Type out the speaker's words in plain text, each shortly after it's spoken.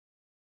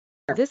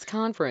This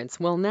conference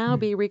will now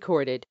be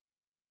recorded.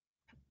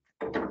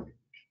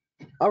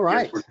 All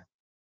right.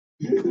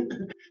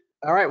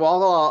 All right.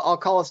 Well, I'll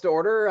call us to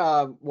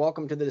order.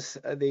 Welcome to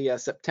the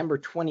September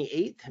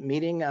 28th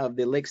meeting of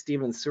the Lake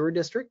Stevens Sewer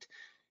District.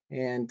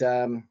 And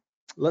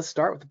let's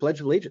start with the Pledge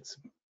of Allegiance.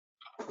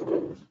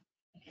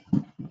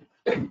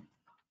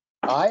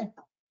 I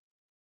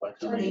pledge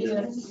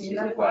allegiance to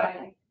the flag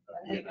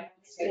of the United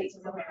States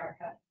of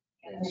America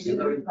and to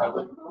the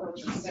republic for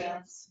which it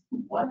stands,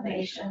 one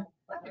nation,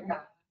 under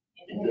God,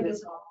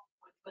 indivisible,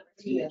 with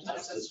liberty and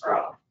justice for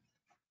all.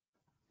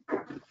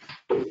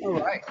 All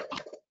right.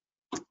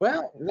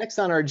 Well, next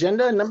on our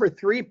agenda, number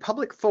 3,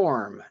 public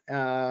forum.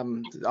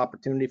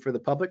 Opportunity for the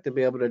public to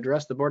be able to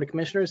address the Board of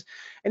Commissioners.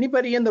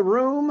 Anybody in the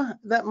room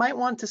that might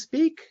want to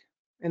speak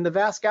in the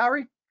vast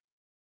gallery?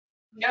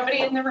 Nobody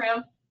in the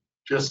room.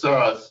 Just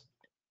us.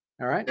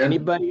 All right.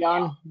 Anybody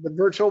on the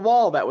virtual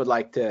wall that would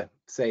like to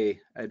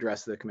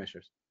address the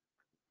commissioners?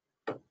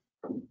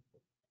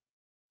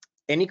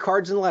 Any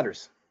cards and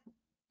letters?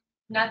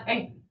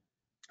 Nothing.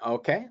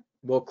 Okay.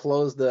 We'll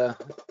close the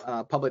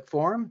public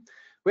forum.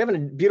 We have a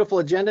beautiful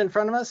agenda in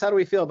front of us. How do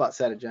we feel about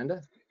said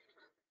agenda?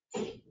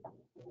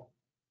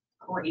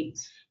 Great.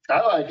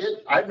 I like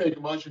it. I'd make a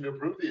motion to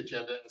approve the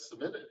agenda as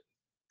submitted.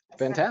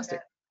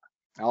 Fantastic.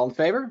 All in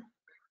favor?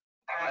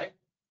 Aye.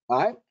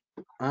 Aye.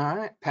 All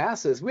right,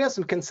 passes. We have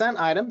some consent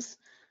items,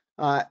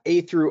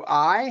 A through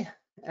I.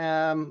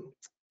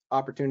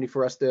 Opportunity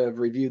for us to have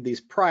reviewed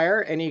these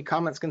prior. Any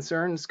comments,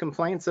 concerns,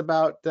 complaints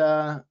about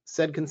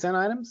said consent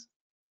items?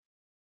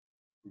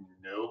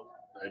 No.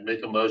 I'd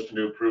make a motion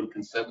to approve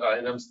consent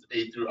items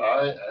A through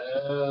I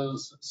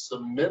as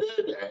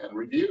submitted and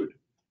reviewed.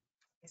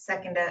 I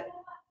second it.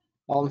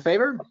 All in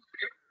favor?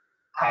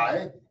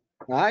 Aye.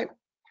 Aye.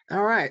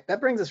 All right, that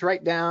brings us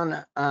right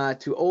down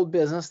to old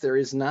business. There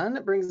is none.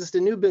 It brings us to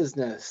new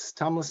business.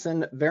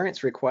 Tomlinson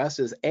variance request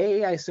is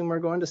A. I assume we're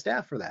going to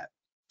staff for that.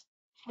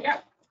 Yeah.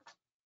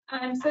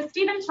 So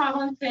Stephen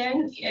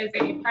Tomlinson is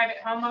a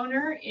private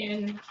homeowner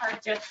in our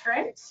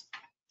district.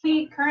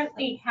 He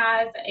currently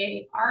has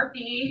a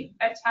RV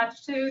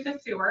attached to the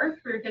sewer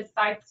through his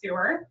side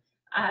sewer.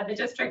 The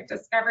district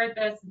discovered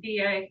this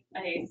via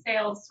a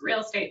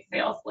real estate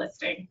sales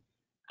listing.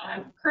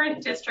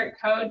 Current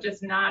district code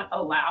does not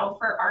allow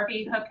for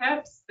RV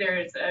hookups.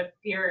 There's a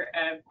fear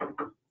of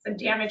some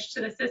damage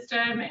to the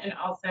system and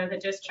also the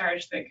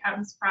discharge that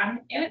comes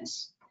from it.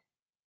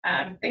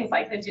 Things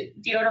like the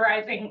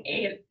deodorizing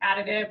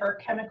additive or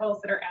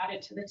chemicals that are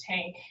added to the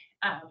tank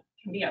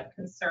can be of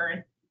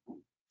concern.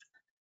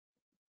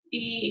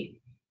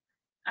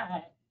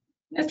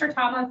 Mr.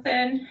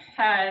 Tomlinson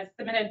has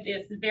submitted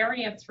this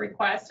variance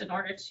request in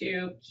order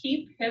to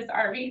keep his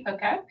RV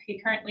hookup. He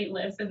currently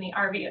lives in the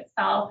RV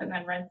itself and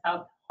then rents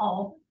out the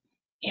home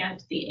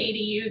and the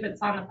ADU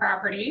that's on the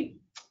property.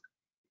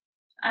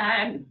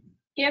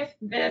 If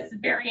this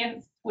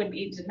variance would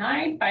be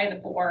denied by the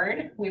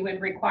board, we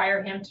would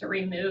require him to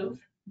remove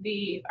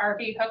the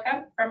RV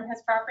hookup from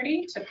his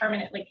property to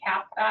permanently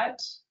cap that.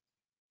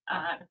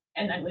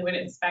 And then we would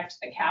inspect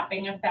the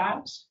capping of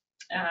that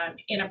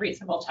in a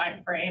reasonable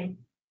time frame.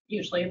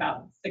 Usually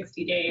about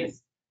 60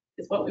 days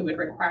is what we would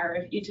require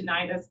if you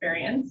deny this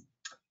variance.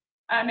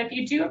 If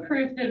you do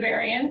approve the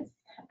variance,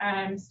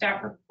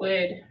 staff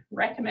would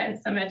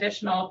recommend some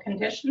additional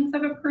conditions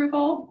of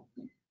approval,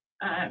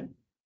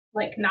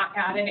 like not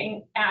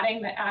adding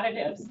the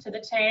additives to the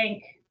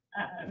tank,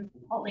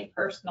 only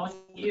personal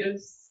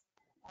use,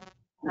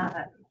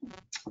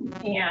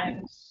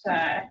 and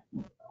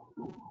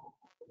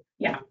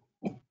yeah.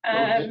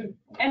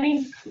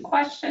 Any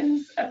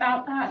questions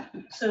about that?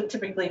 So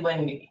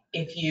typically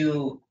if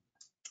you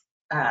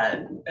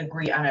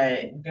agree on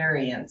a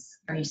variance,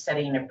 are you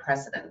setting a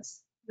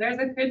precedence? There's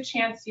a good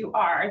chance you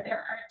are. There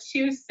are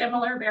 2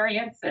 similar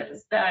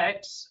variances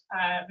that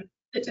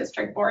the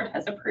district board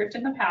has approved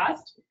in the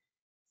past.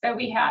 So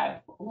we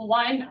have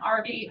one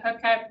RV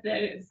hookup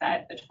that is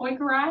at the toy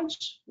garage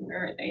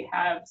where they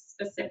have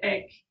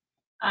specific,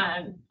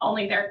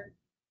 only their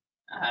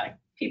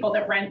people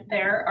that rent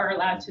there are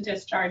allowed to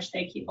discharge.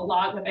 They keep a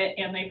log of it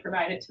and they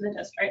provide it to the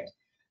district.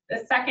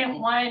 The second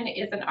one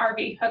is an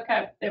RV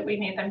hookup that we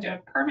made them do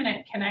a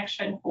permanent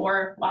connection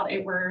for while they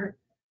were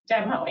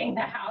demoing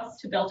the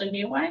house to build a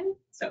new one.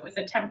 So it was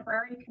a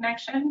temporary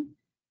connection,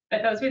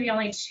 but those are the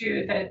only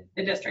 2 that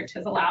the district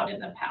has allowed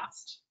in the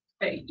past.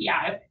 But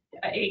yeah,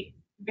 a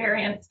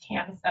variance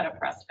can set a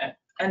precedent.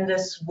 And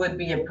this would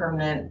be a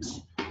permanent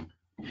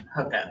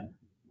hookup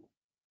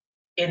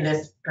in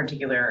this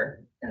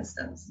particular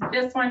instance.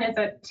 This one is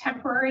a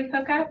temporary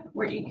hookup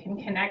where you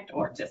can connect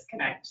or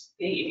disconnect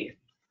the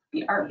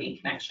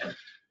RV connection.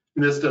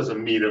 This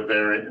doesn't meet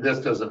this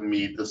doesn't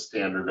meet the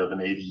standard of an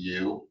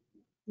ADU.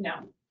 No.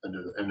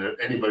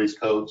 Under anybody's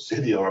code,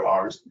 city or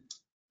ours.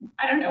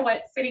 I don't know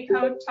what city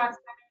code talks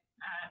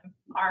about.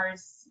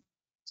 Ours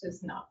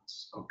does not.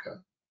 Okay.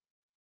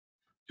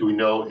 Do we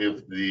know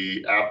if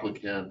the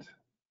applicant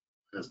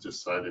has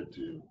decided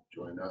to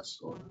join us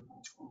or?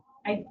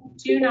 I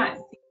do not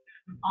see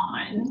them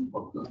on.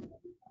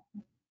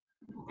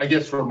 Okay. I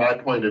guess from my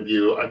point of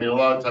view, I mean, a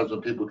lot of times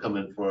when people come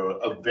in for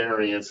a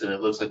variance and it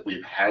looks like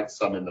we've had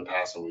some in the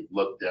past and we've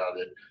looked at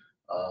it,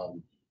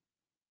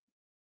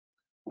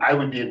 I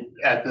would be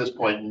at this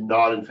point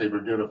not in favor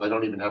of doing it if I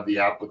don't even have the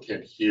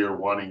applicant here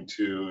wanting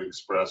to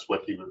express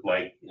what he would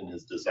like in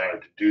his desire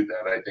to do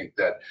that. I think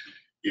that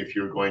if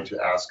you're going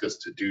to ask us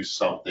to do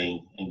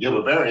something and give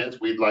a variance,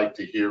 we'd like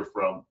to hear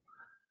from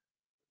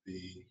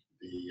the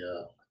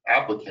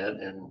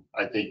applicant. And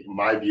I think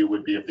my view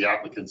would be if the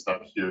applicant's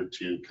not here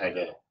to kind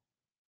of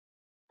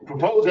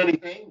propose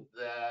anything,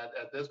 that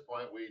at this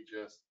point we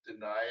just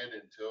deny it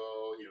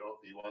until, you know,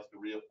 if he wants to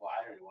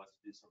reapply or he wants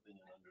to do something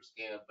and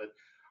understand. But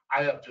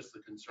I have just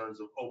the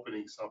concerns of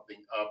opening something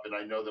up, and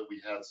I know that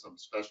we had some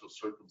special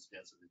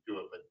circumstances to do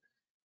it, but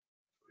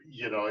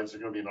you know, is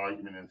there going to be an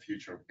argument in the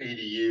future of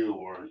ADU,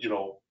 or you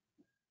know,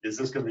 is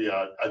this going to be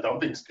a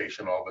dumping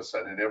station all of a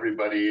sudden, and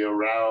everybody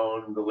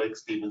around the Lake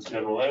Stevens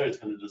general area is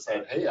going to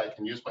decide, hey, I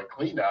can use my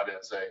clean out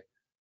as a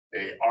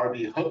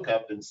RV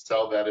hookup and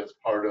sell that as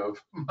part of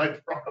my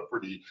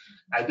property.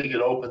 I think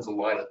it opens a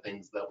lot of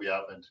things that we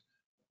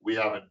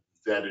haven't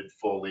vetted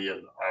fully,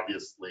 and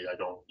obviously I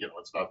don't, you know,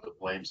 it's not to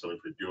blame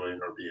somebody for doing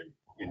or being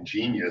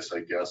ingenious, I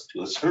guess,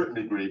 to a certain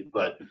degree,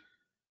 but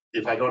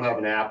if I don't have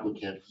an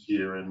applicant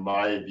here, in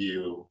my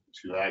view,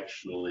 to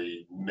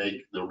actually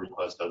make the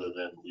request other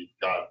than we've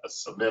got a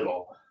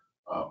submittal,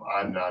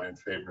 I'm not in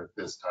favor at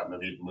this time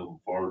of even moving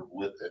forward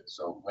with it.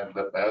 So I'm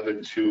let my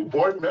other two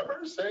board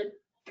members say.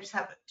 I just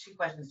have two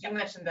questions. You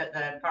mentioned that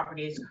the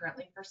property is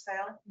currently for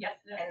sale. Yes.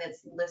 And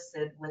it's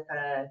listed with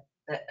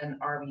an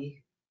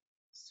RV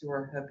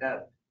sewer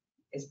hookup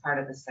is part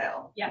of the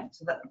sale. Yeah.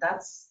 So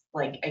that's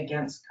like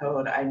against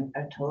code. I'm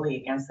totally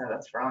against that.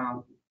 That's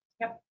wrong.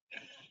 Yep.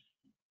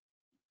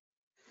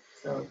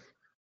 So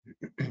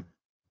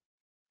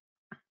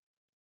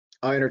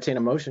I'll entertain a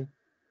motion.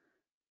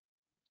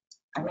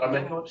 I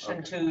make a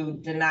motion to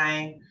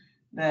deny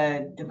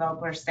the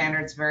developer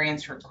standards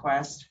variance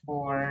request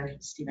for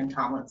Stephen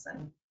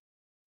Tomlinson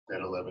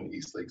At 11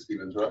 East Lake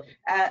Stevens Road.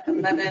 at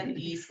 11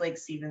 East Lake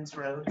Stevens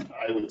Road.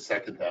 I would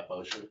second that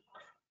motion.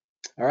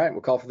 All right,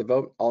 we'll call for the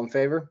vote. All in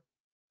favor?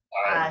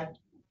 Aye.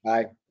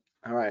 Aye.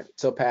 All right,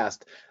 so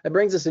passed. That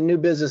brings us to new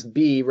business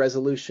B,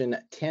 resolution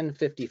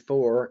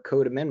 1054,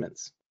 code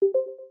amendments.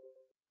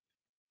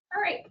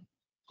 All right.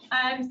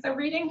 So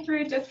reading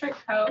through district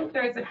code,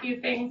 there's a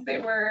few things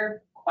that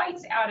were quite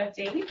out of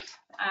date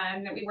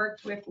that we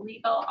worked with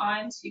legal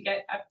on to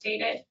get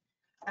updated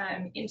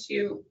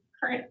into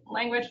current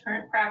language,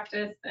 current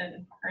practice,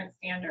 and current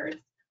standards.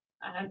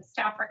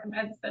 Staff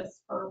recommends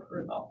this for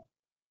approval.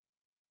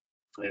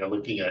 Yeah,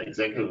 looking at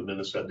executive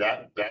administrator,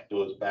 that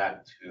goes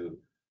back to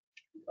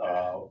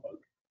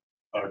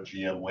our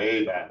GM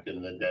way back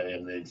in the day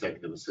and the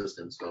executive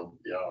assistant. So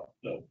yeah,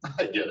 no,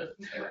 I get it.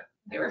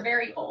 They were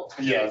very old.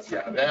 Yes,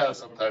 yeah,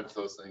 sometimes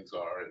those things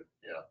are, and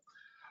yeah.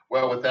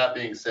 Well, with that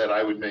being said,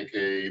 I would make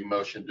a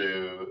motion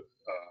to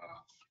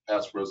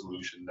pass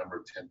resolution number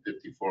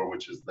 1054,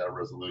 which is that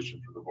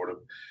resolution for the Board of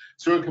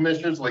Sewer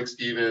Commissioners, Lake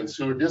Stevens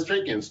Sewer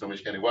District in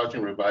Snohomish County,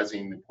 Washington,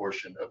 revising the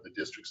portion of the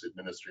district's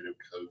administrative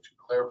code to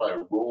clarify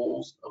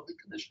roles of the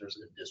commissioners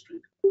and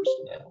district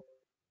personnel.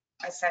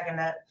 I second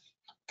it.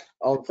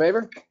 All in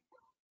favor?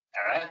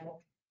 All right.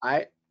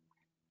 Aye.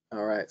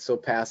 All right, so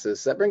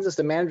passes. That brings us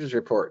to managers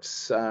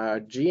reports.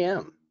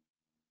 GM.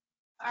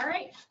 All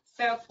right.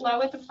 So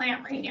flow at the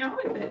plant right now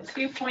is at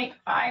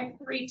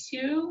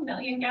 2.532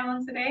 million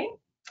gallons a day.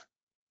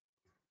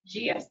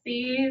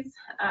 GFCs,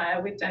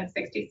 we've done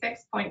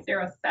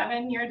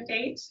 66.07 year to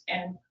date,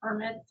 and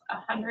permits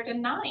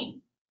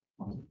 109.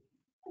 And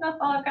that's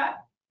all I've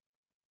got.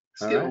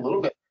 Let's get a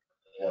little bit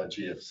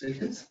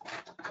GFCs,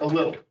 a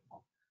little.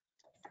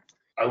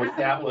 I wish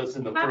that was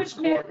in the first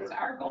quarter.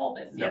 Our goal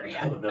this year,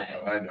 yeah. No,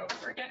 I know.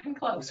 We're getting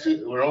close.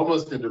 We're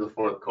almost into the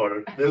fourth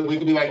quarter. We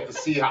can be like the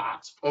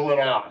Seahawks, pull it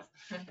off.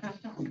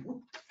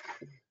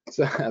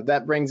 So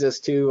that brings us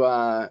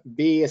to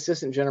B,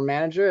 assistant general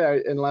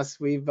manager, unless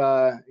we've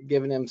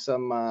given him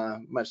some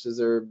much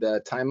deserved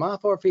time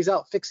off, or if he's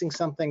out fixing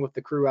something with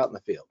the crew out in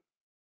the field.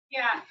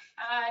 Yeah,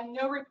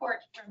 no report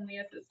from the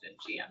assistant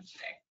GM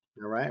today.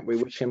 All right, we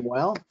wish him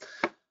well.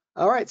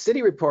 All right,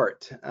 city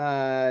report.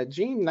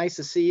 Gene, nice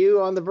to see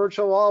you on the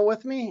virtual wall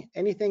with me.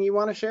 Anything you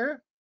want to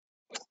share?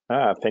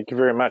 Thank you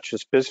very much.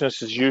 It's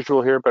business as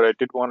usual here, but I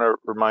did want to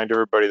remind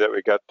everybody that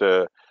we got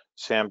the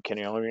Sam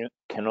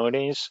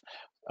Canone's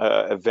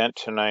event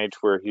tonight,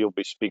 where he'll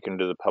be speaking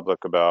to the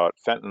public about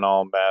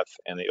fentanyl, meth,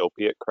 and the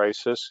opiate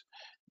crisis.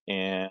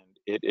 And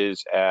it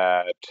is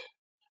at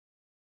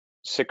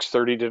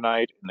 6:30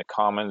 tonight in the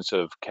Commons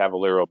of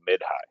Cavallero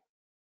Mid-High.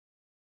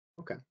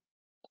 Okay.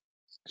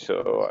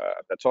 So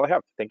that's all I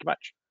have. Thank you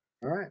much.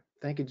 All right,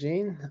 thank you,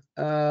 Gene.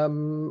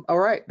 All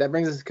right, that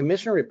brings us to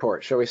commissioner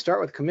report. Shall we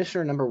start with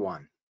commissioner number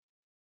one?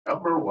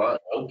 Number one,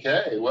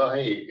 okay. Well,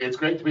 hey, it's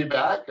great to be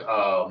back.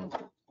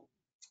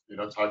 You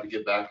know, it's hard to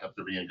get back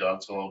after being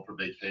gone so long for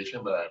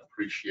vacation, but I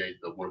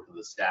appreciate the work of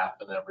the staff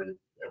and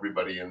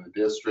everybody in the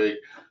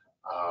district.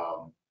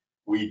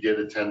 we did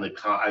attend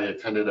I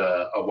attended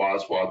a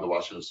WASWA, the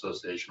Washington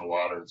Association of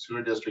Water and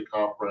Sewer District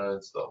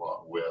Conference,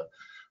 along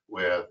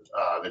with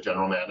the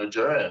general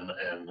manager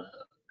and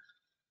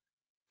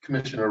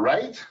Commissioner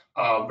Wright.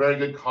 Very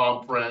good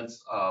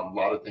conference, a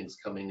lot of things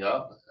coming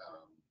up.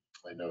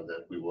 I know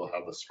that we will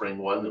have a spring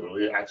one that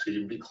will actually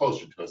even be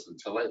closer to us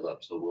until I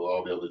left, so we'll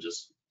all be able to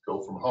just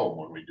go from home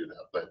when we do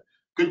that. But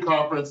good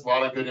conference, a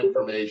lot of good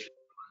information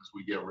as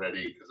we get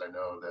ready, because I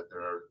know that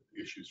there are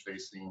issues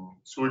facing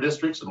sewer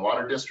districts and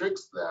water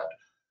districts that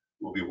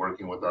we'll be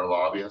working with our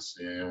lobbyists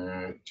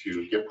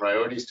to get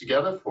priorities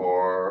together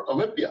for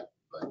Olympia.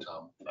 But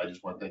I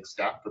just want to thank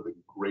staff for the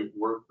great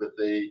work that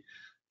they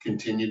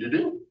continue to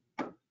do.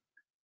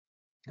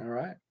 All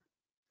right,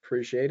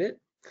 appreciate it.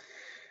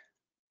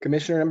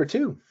 Commissioner number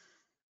 2.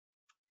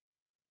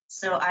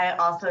 So I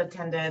also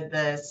attended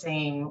the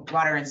same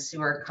water and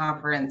sewer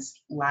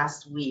conference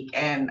last week,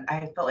 and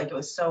I felt like it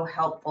was so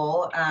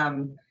helpful.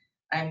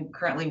 I'm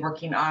currently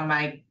working on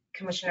my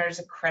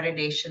commissioner's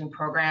accreditation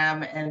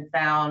program and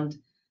found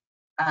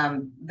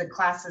the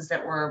classes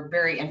that were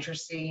very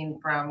interesting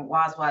from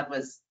WASWAD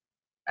was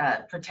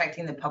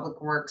protecting the Public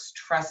Works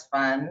Trust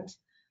Fund,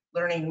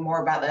 learning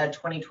more about the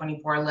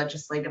 2024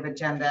 legislative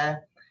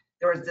agenda.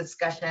 There was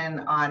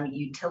discussion on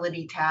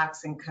utility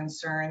tax and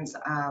concerns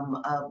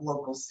of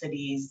local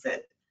cities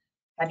that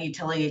had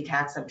utility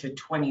tax up to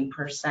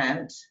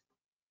 20%.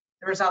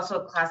 There was also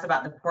a class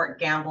about the Port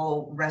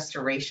Gamble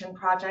Restoration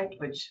Project,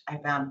 which I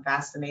found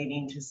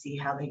fascinating to see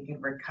how they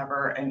could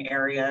recover an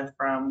area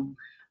from,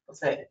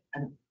 what's it,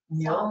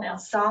 a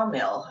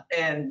sawmill,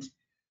 and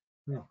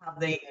how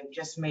they have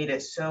just made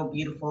it so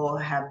beautiful,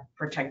 have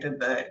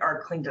protected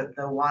or cleaned up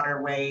the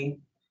waterway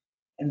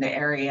in the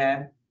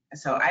area.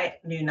 So I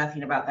knew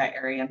nothing about that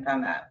area and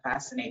found that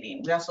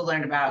fascinating. We also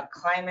learned about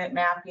climate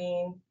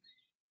mapping,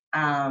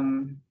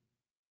 and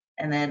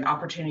then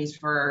opportunities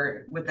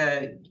with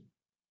the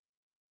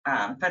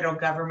federal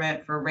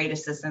government for rate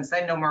assistance.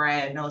 I know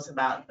Mariah knows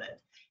about, but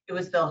it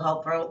was still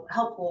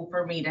helpful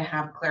for me to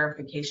have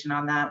clarification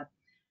on that.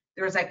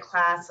 There was a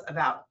class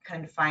about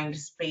confined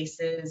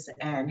spaces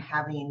and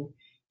having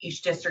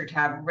each district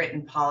have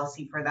written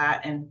policy for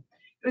that. And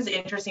it was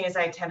interesting as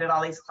I attended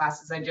all these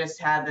classes, I just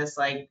had this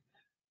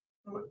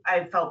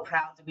I felt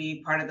proud to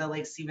be part of the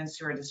Lake Stevens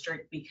Sewer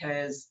District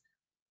because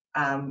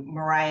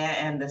Mariah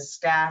and the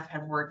staff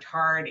have worked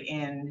hard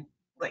in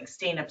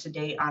staying up to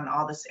date on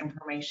all this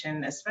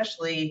information,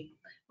 especially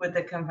with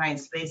the confined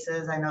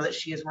spaces. I know that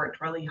she has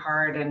worked really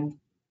hard in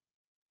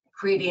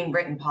creating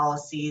written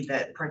policy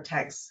that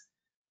protects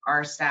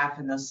our staff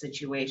in those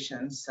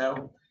situations.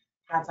 So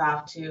hats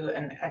off to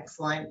an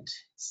excellent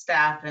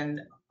staff and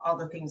all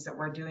the things that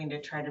we're doing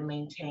to try to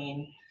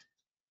maintain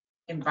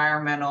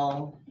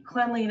environmental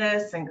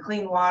cleanliness and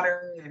clean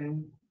water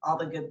and all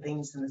the good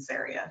things in this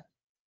area.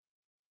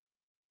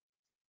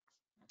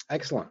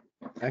 Excellent.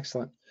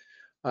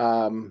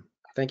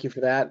 Thank you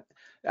for that.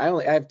 I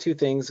have 2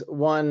 things.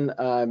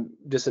 One,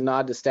 just a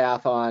nod to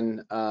staff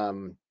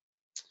on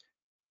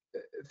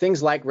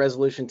things like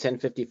Resolution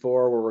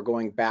 1054, where we're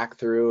going back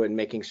through and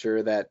making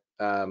sure that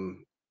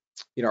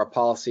our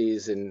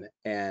policies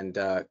and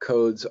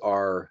codes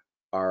are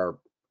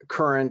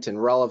current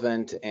and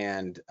relevant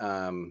and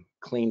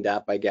cleaned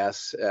up, I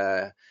guess.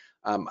 I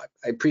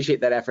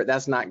appreciate that effort.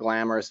 That's not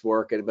glamorous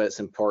work, but it's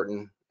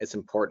important. It's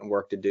important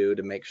work to do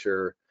to make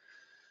sure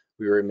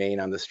we remain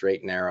on the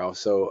straight and narrow.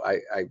 So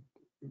I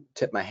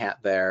tip my hat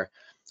there.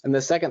 And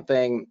the second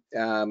thing,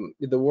 the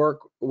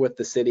work with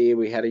the city,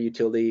 we had a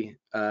utility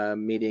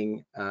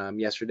meeting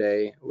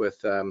yesterday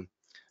with a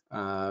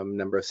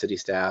number of city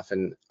staff,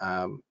 and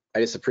I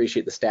just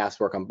appreciate the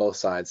staff's work on both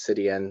sides,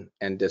 city and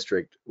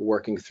district,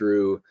 working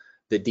through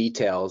the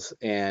details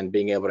and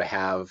being able to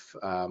have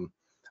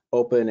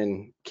open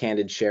and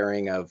candid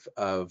sharing of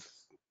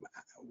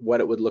what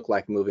it would look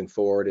like moving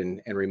forward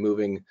and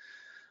removing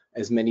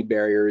as many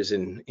barriers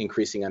and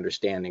increasing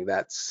understanding.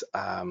 That's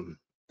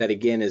that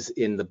again is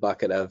in the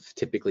bucket of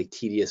typically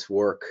tedious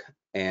work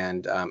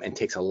and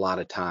takes a lot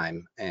of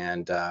time,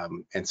 and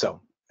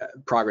so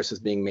progress is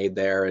being made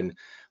there. And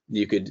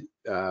you could,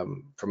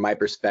 from my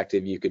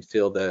perspective, you could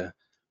feel the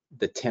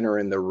tenor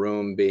in the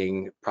room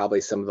being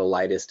probably some of the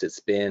lightest it's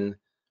been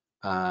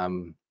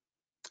in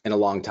a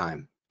long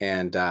time.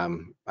 And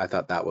I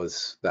thought that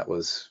was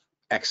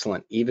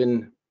excellent.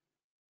 Even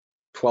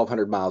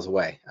 1,200 miles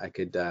away, I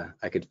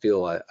could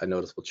feel a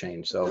noticeable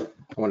change. So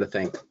I want to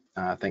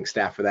thank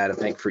staff for that, and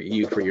thank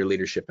you for your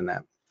leadership in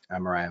that,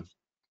 Mariah.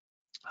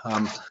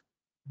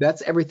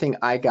 That's everything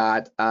I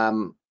got.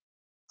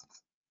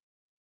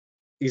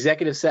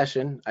 Executive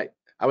session,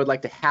 I would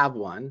like to have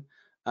one.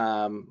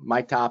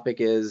 My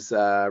topic is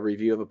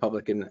review of a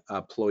public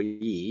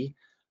employee,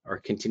 or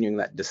continuing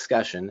that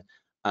discussion.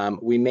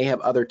 We may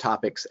have other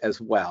topics as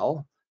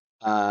well.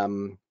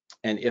 And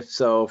if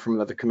so,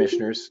 from other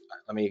commissioners,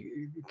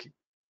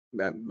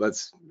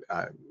 let's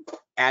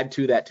add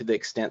to that to the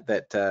extent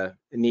that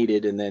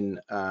needed. And then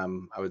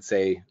I would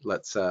say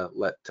let's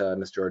let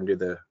Ms. Jordan do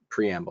the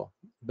preamble.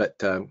 But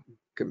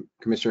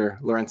Commissioner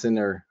Lorenzen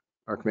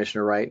or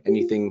Commissioner Wright,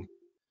 anything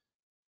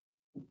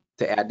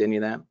to add to any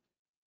of that?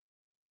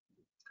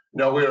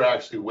 No, we were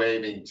actually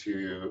waving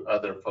to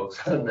other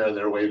folks on there.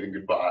 They're waving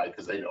goodbye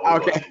because they know. we're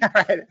Okay, all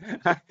right.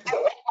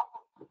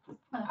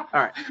 All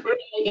right,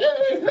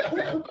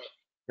 going.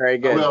 very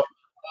good. I'll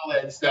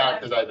add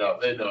staff because I know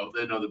they know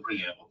the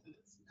preamble to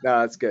this. No,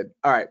 that's good.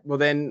 All right, well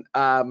then,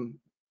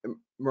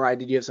 Mariah,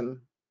 did you have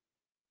some?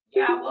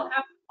 Yeah, we'll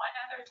have one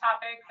other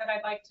topic that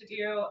I'd like to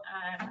do,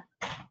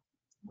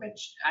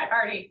 which I've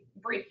already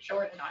briefed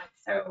Jordan on.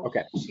 So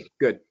Okay,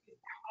 good.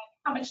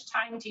 How much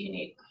time do you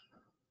need?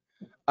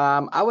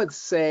 I would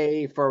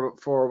say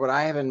for what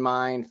I have in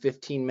mind,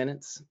 15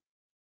 minutes.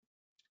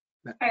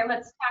 Okay,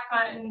 let's tack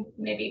on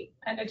maybe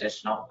an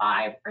additional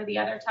 5 for the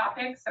other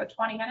topic, so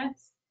 20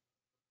 minutes.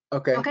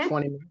 Okay, Okay.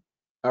 20 minutes.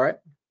 All right.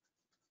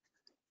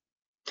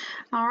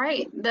 All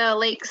right, the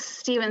Lake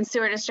Stevens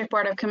Sewer District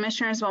Board of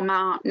Commissioners will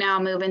now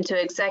move into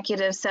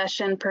executive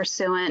session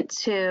pursuant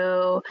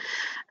to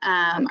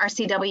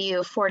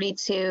RCW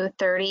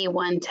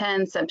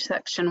 4230-110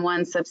 subsection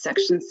 1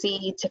 subsection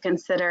C to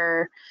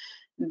consider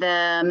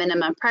the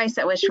minimum price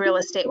at which real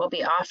estate will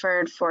be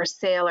offered for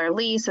sale or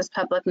lease, as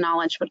public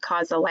knowledge would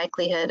cause a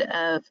likelihood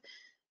of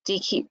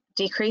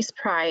decreased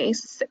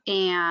price.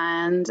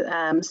 And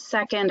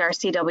second,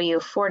 RCW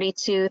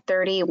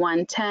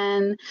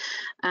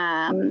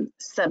 4230-110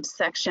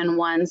 subsection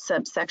 1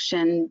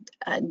 subsection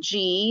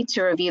G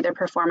to review the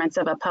performance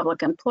of a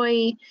public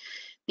employee.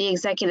 The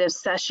executive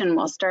session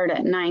will start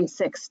at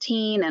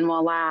 9:16 and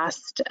will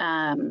last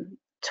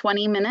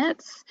 20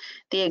 minutes.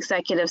 The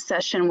executive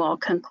session will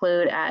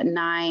conclude at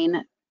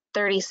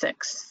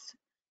 9:36.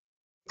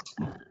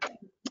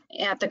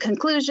 At the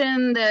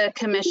conclusion, the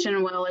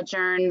commission will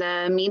adjourn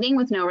the meeting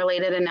with no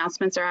related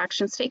announcements or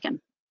actions taken.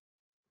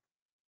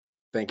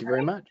 Thank you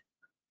very much.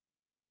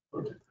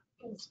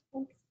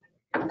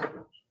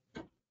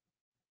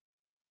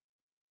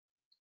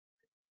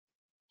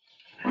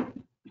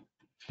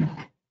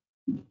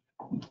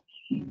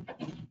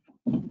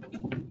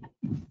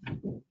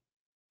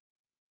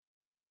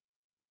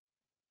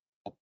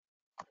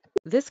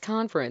 This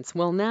conference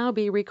will now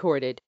be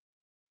recorded.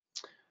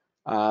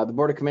 The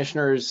Board of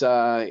Commissioners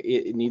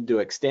need to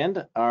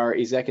extend our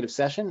executive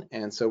session,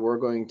 and so we're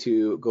going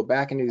to go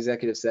back into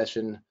executive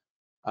session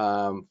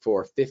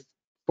for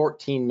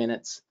 14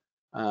 minutes,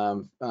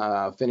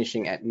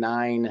 finishing at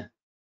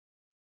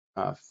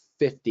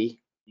 9:50,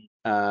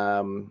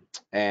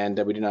 and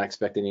we do not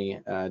expect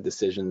any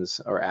decisions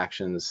or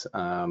actions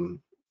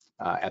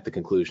at the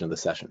conclusion of the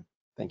session.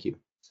 Thank you.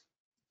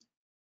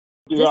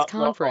 This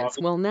conference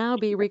will now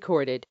be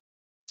recorded.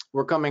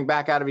 We're coming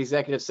back out of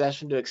executive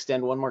session to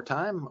extend one more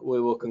time.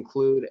 We will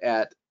conclude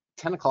at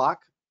 10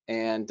 o'clock,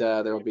 and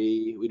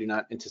we do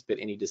not anticipate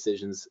any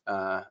decisions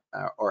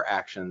or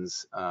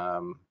actions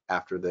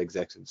after the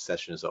executive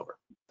session is over.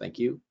 Thank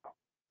you.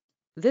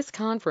 This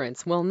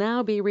conference will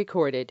now be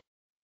recorded.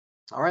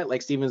 All right,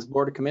 Lake Stevens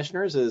Board of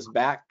Commissioners is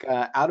back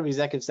out of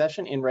executive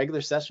session in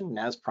regular session. And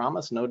as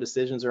promised, no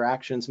decisions or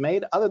actions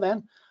made other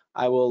than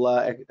I will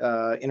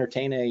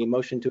entertain a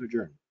motion to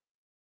adjourn.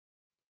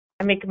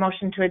 I make a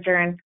motion to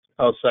adjourn.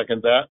 I'll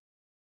second that.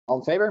 All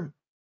in favor?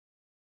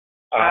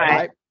 Aye. All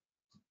right.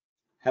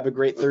 Have a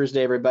great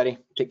Thursday, everybody.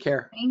 Take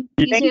care. Thank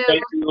you.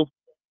 Thank you.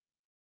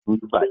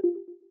 Bye.